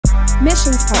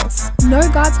Missions Pulse. Know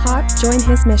God's heart, join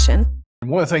His mission. And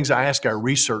one of the things I asked our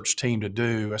research team to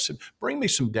do, I said, bring me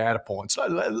some data points.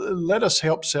 Let us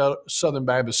help Southern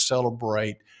Baptists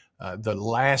celebrate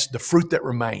the fruit that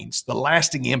remains, the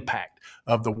lasting impact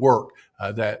of the work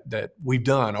that we've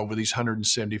done over these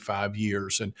 175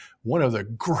 years. And one of the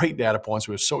great data points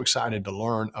we were so excited to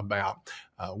learn about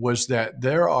was that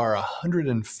there are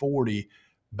 140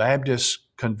 Baptist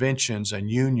conventions and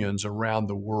unions around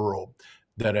the world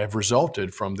that have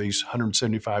resulted from these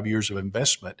 175 years of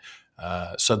investment.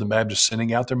 Southern Baptists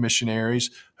sending out their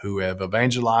missionaries who have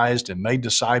evangelized and made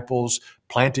disciples,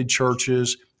 planted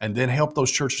churches, and then helped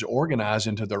those churches organize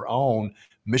into their own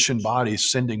mission bodies,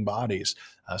 sending bodies.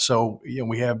 So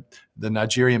we have the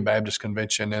Nigerian Baptist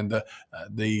Convention and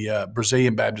the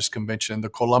Brazilian Baptist Convention, the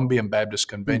Colombian Baptist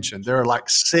Convention. There are like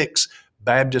 6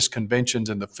 Baptist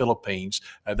conventions in the Philippines.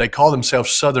 They call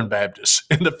themselves Southern Baptists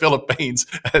in the Philippines.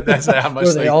 That's how much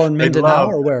Are they all in Mindanao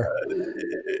or where?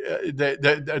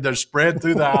 They're spread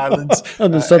through the islands.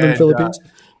 On the southern Philippines?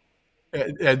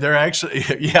 And they're actually,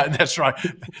 yeah, that's right.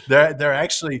 They're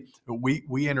actually,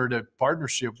 we entered a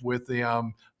partnership with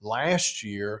them last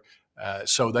year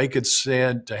so they could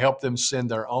help them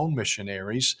send their own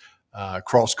missionaries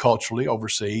cross-culturally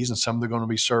overseas, and some of them are going to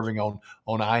be serving on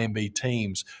IMB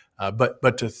teams.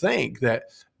 But to think that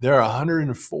there are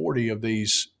 140 of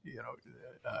these,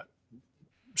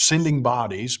 sending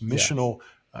bodies, missional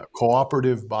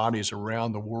cooperative bodies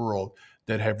around the world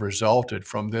that have resulted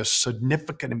from this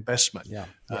significant investment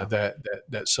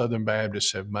that Southern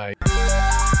Baptists have made.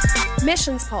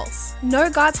 Missions Pulse. Know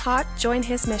God's heart, join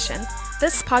His mission.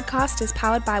 This podcast is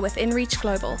powered by Within Reach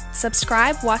Global.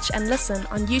 Subscribe, watch, and listen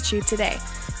on YouTube today.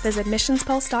 Visit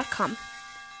missionspulse.com.